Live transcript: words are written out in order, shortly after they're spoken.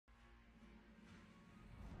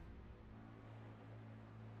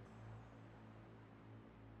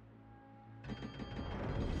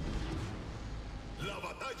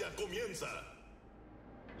batalla comienza.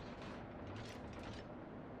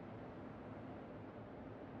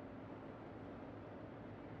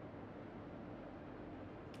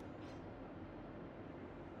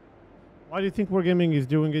 Why do you think Wargaming is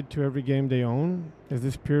doing it to every game they own? Is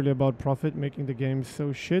this purely about profit, making the game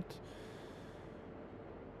so shit?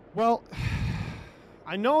 Well,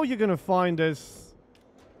 I know you're gonna find this...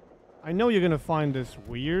 I know you're gonna find this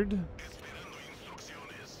weird.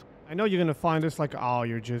 I know you're gonna find this like, oh,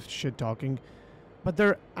 you're just shit-talking. But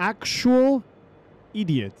they're actual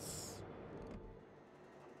idiots.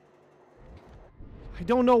 I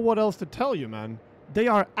don't know what else to tell you, man. They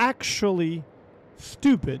are actually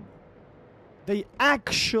stupid. They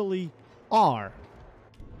actually are.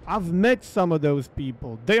 I've met some of those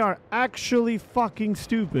people. They are actually fucking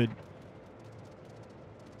stupid.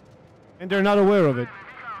 And they're not aware of it.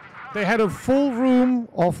 They had a full room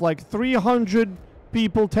of like 300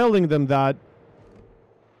 people telling them that.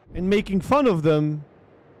 And making fun of them.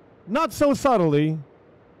 Not so subtly.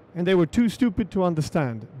 And they were too stupid to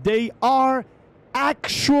understand. They are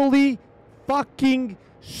actually fucking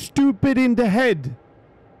stupid in the head.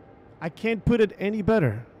 I can't put it any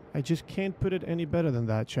better. I just can't put it any better than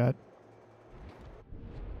that, chat.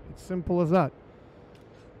 It's simple as that.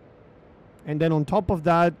 And then on top of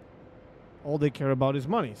that, all they care about is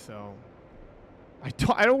money, so...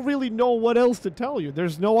 I don't really know what else to tell you.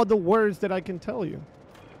 There's no other words that I can tell you.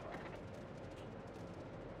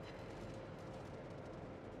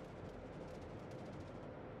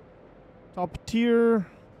 Top tier,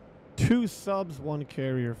 2 subs, 1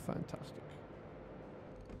 carrier. Fantastic.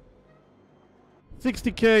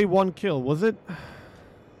 60k, 1 kill, was it?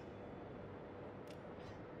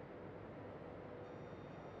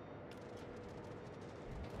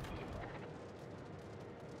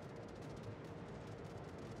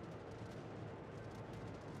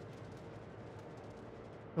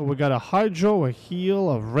 So we got a hydro, a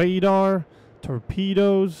heal, a radar,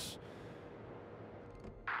 torpedoes.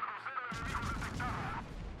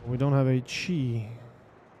 We don't have a chi.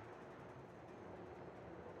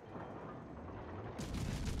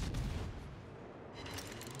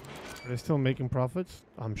 Are they still making profits?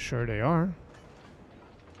 I'm sure they are.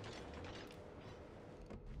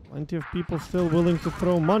 Plenty of people still willing to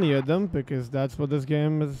throw money at them because that's what this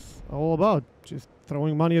game is all about. Just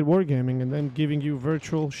throwing money at wargaming and then giving you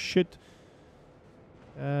virtual shit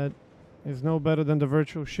that is no better than the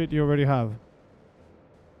virtual shit you already have.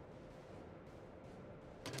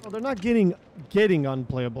 Oh, they're not getting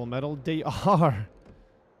unplayable metal. They are.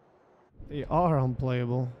 They are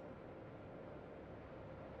unplayable.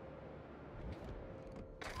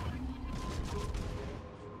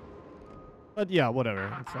 But yeah,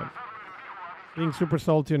 whatever. It's like being super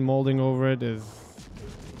salty and molding over it is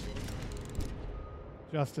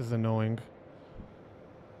just as annoying.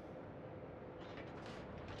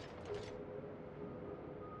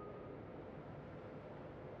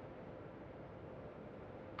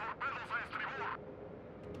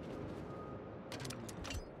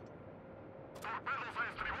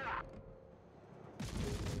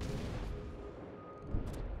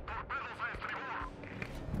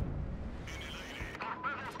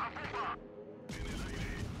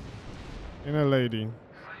 In a lady.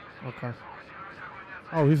 Okay.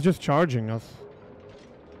 Oh, he's just charging us.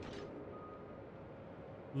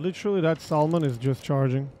 Literally, that Salmon is just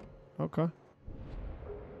charging. Okay.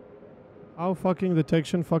 How fucking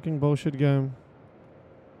detection fucking bullshit game.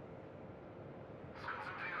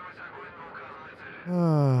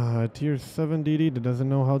 Ah, a tier 7 DD that doesn't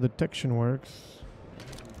know how detection works.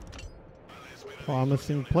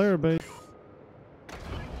 Promising player base.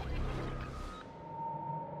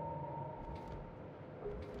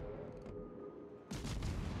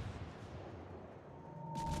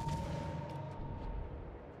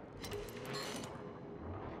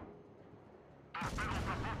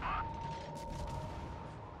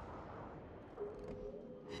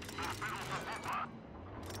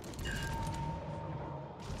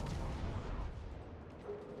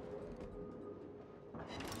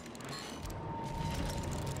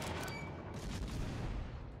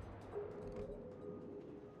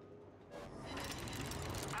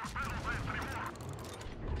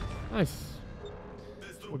 Nice.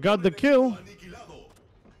 We got the kill.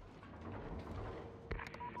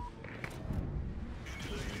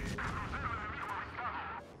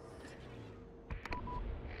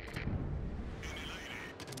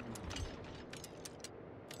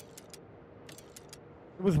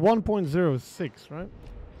 It was 1.06, right?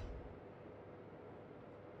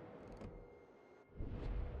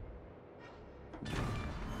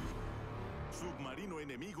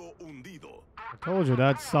 I told you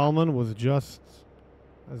that Salmon was just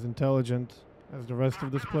as intelligent as the rest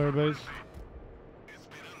of this player base.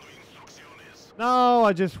 No,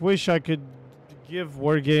 I just wish I could give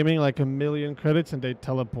Wargaming like 1,000,000 credits and they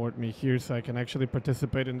teleport me here so I can actually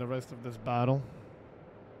participate in the rest of this battle.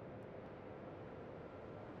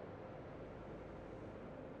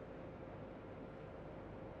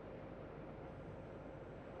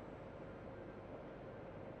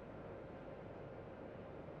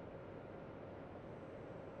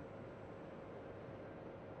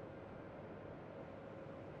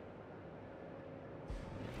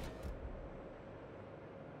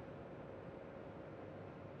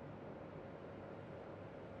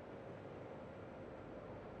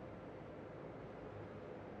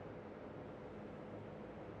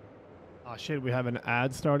 Oh shit, we have an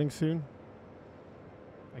ad starting soon.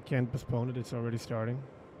 I can't postpone it, it's already starting.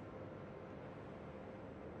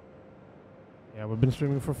 Yeah, we've been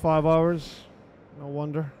streaming for 5 hours. No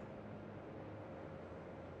wonder.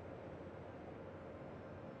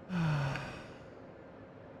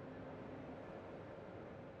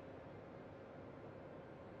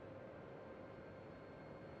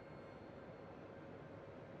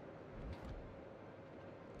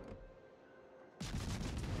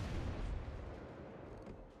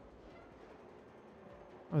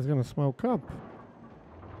 I was gonna smoke up.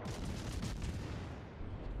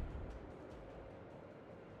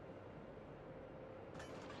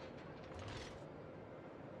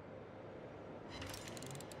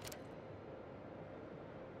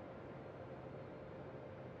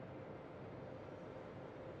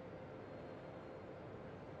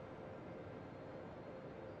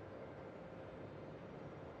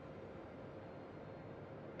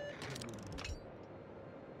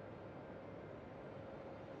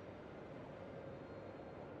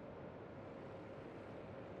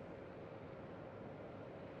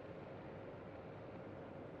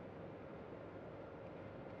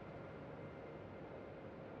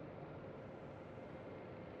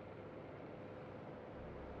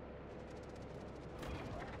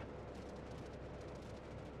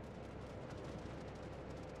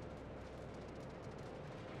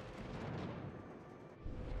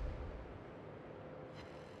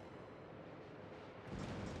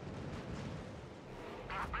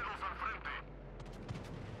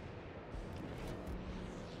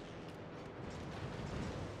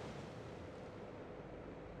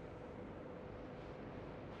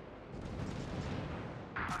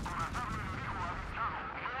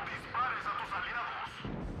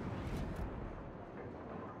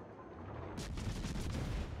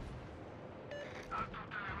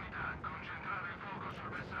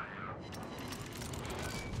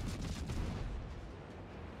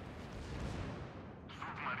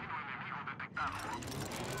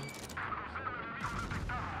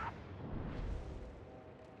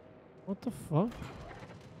 What the fuck?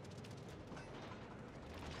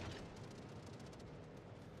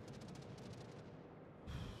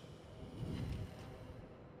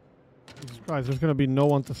 Jesus Christ, there's gonna be no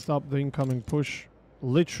one to stop the incoming push.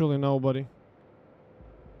 Literally nobody.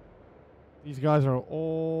 These guys are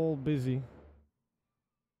all busy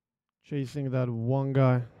chasing that one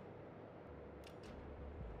guy.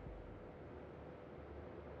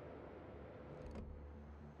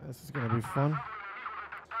 This is gonna be fun.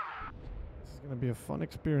 This is gonna be a fun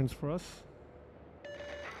experience for us.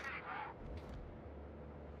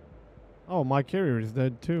 Oh, my carrier is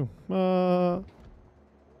dead too.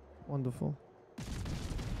 Wonderful.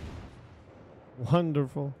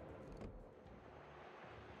 Wonderful.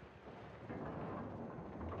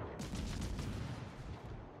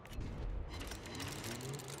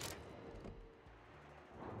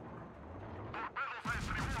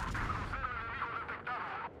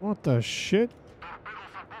 What the shit?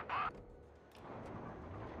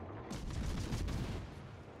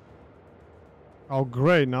 Oh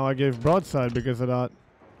great, now I gave broadside because of that.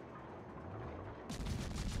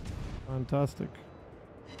 Fantastic.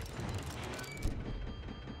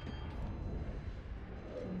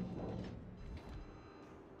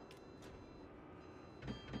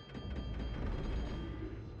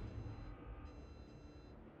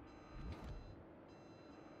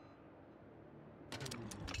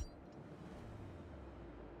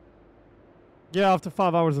 Yeah, after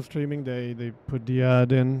 5 hours of streaming, they put the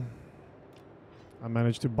ad in. I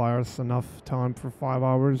managed to buy us enough time for 5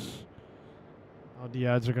 hours. Now the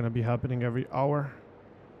ads are going to be happening every hour.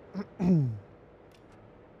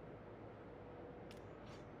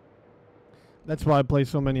 That's why I play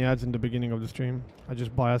so many ads in the beginning of the stream. I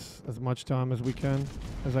just buy us as much time as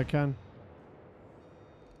I can.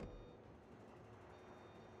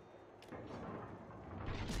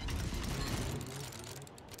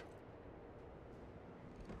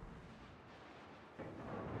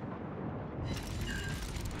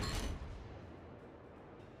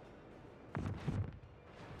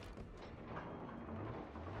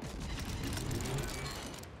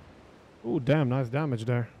 Ooh, damn, nice damage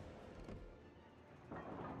there.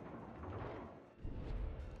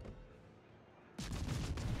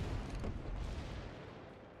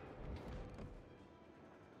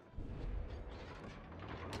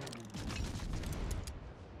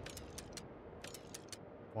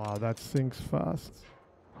 Wow, that sinks fast.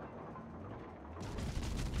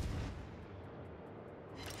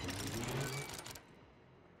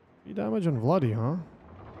 Damage on Vladdy, huh?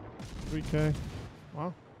 3k.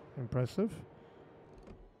 Wow, impressive.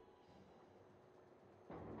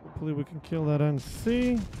 Hopefully we can kill that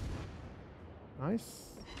NC.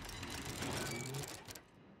 Nice.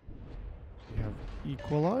 We have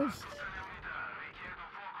equalized.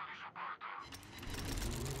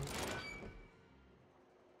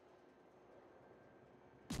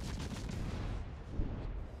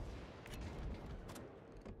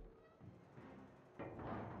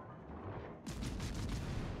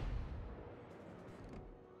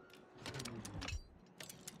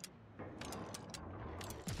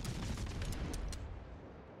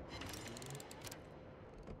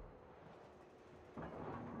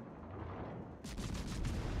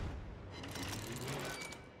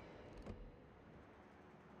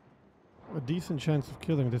 A decent chance of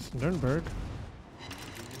killing this Nürnberg.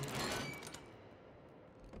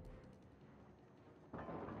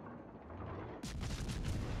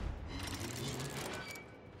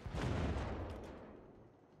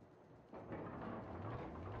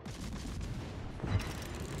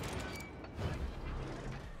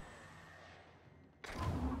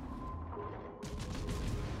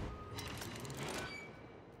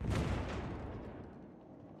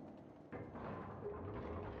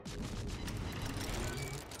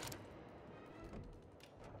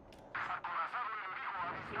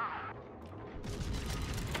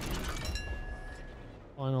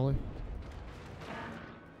 Finally.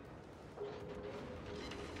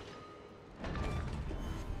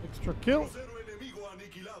 Extra kill.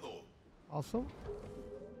 Awesome.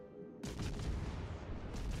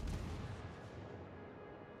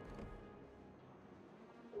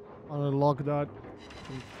 Unlock that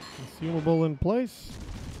consumable in place.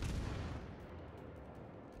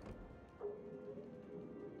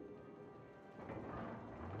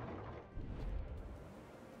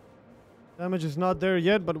 Damage is not there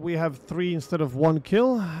yet, but we have 3 instead of 1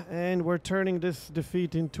 kill, and we're turning this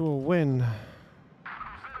defeat into a win.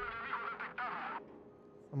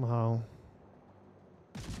 Somehow.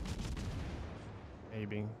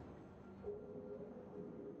 Maybe.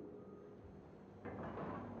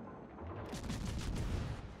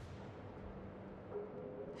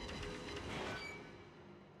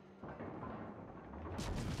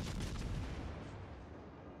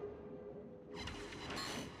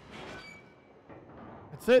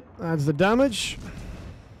 That's it. That's the damage.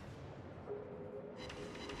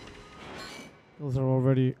 Those are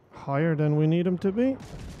already higher than we need them to be.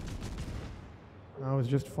 Now it's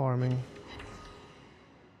just farming.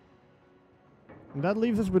 And that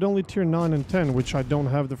leaves us with only tier 9 and 10, which I don't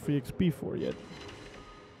have the free XP for yet.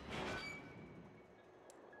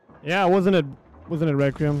 Yeah, wasn't it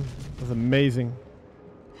Requiem? It was amazing.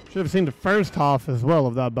 Should have seen the first half as well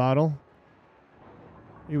of that battle.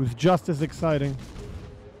 It was just as exciting.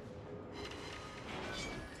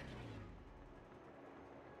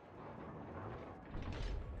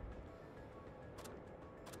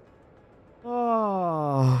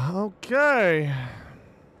 Oh, okay.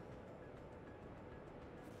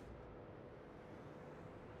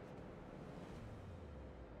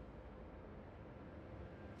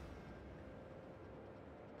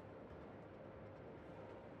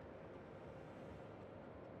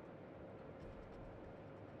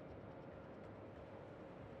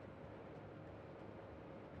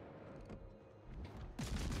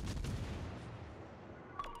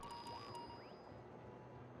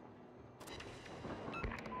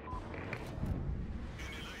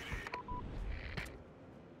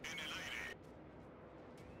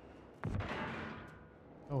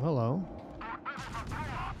 Oh, hello.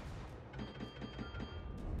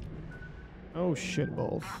 Oh, shit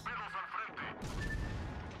balls.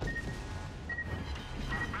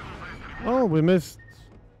 Oh, we missed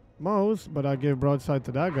Moe's, but I gave broadside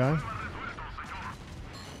to that guy.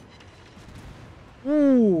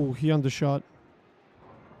 Ooh, he undershot.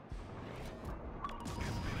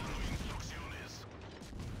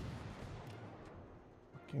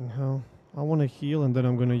 Fucking hell. I want to heal and then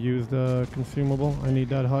I'm going to use the consumable. I need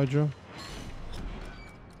that Hydra.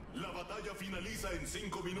 La batalla finaliza en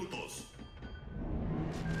 5 minutos.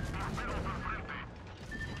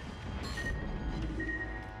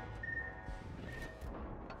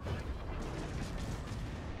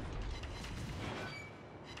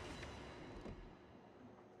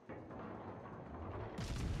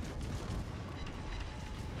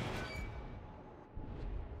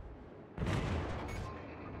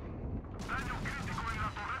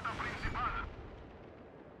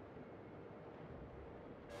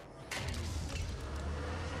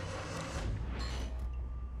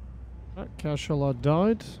 Cashalot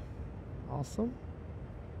died. Awesome.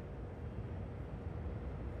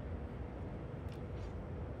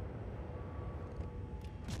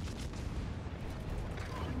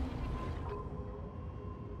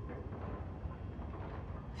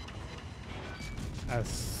 A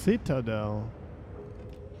citadel.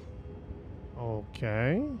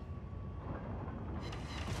 Okay.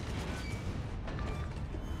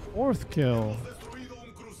 Fourth kill.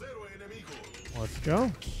 Let's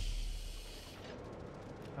go.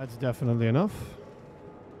 That's definitely enough.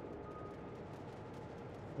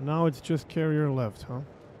 Now it's just carrier left, huh?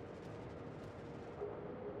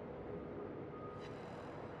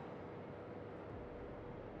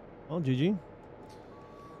 Well, GG.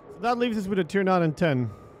 So that leaves us with a tier 9 and 10.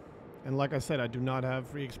 And like I said, I do not have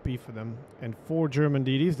free XP for them. And 4 German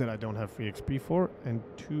DDs that I don't have free XP for. And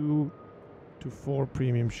 2 to 4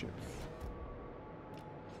 premium ships.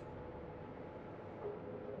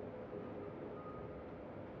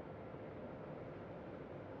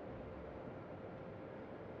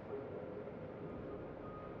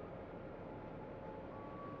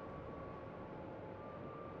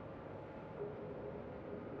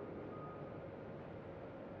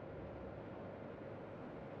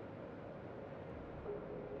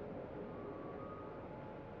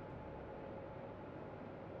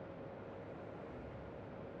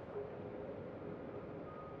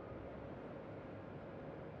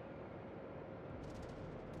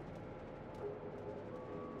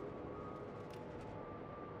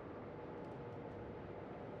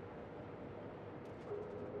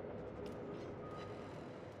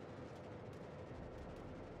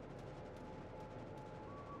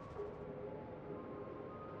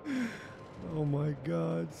 Oh my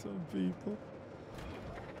god, some people.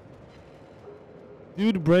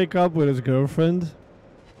 Dude break up with his girlfriend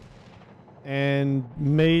and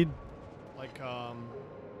made like what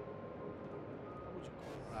would you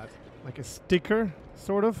call that? Like a sticker,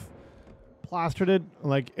 sort of. Plastered it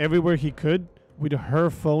like everywhere he could with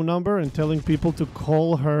her phone number and telling people to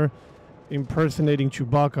call her impersonating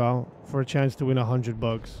Chewbacca for a chance to win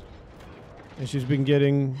 $100. And she's been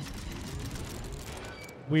getting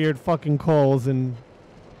weird fucking calls in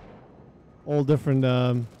all different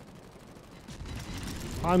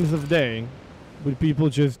times of day with people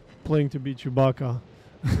just playing to be Chewbacca.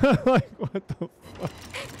 Like, what the fuck?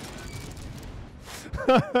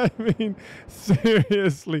 I mean,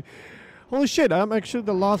 seriously. Holy shit, I'm actually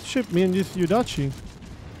the last ship, me and just Yudachi.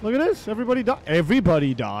 Look at this, everybody died.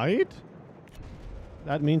 Everybody died?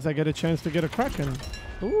 That means I get a chance to get a Kraken.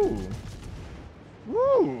 Ooh.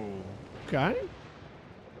 Ooh. Okay.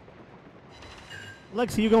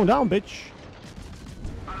 Lexi, you going down, bitch.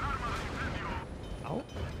 Oh.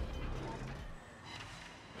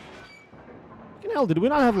 Fucking hell, did we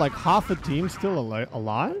not have like half a team still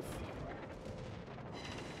alive?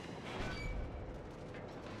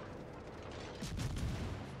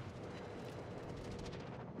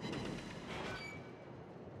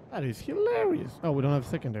 That is hilarious. Oh, we don't have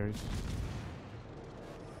secondaries.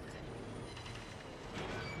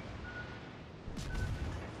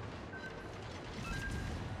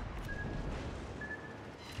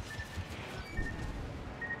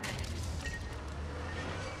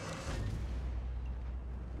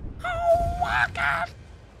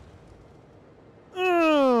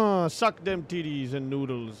 Suck them titties and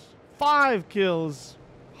noodles. 5 kills,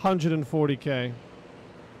 140k.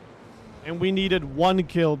 And we needed 1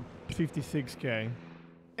 kill, 56k.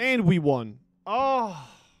 And we won. Oh,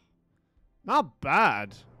 not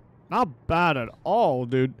bad. Not bad at all,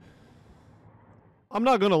 dude. I'm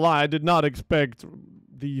not gonna lie, I did not expect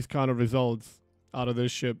these kind of results out of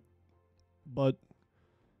this ship. But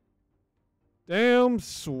damn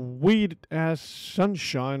sweet ass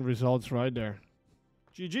sunshine results right there.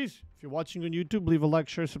 GG's. If you're watching on YouTube, leave a like,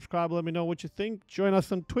 share, subscribe. Let me know what you think. Join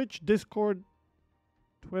us on Twitch, Discord,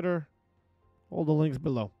 Twitter. All the links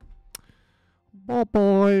below. Bye,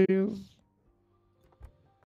 boys.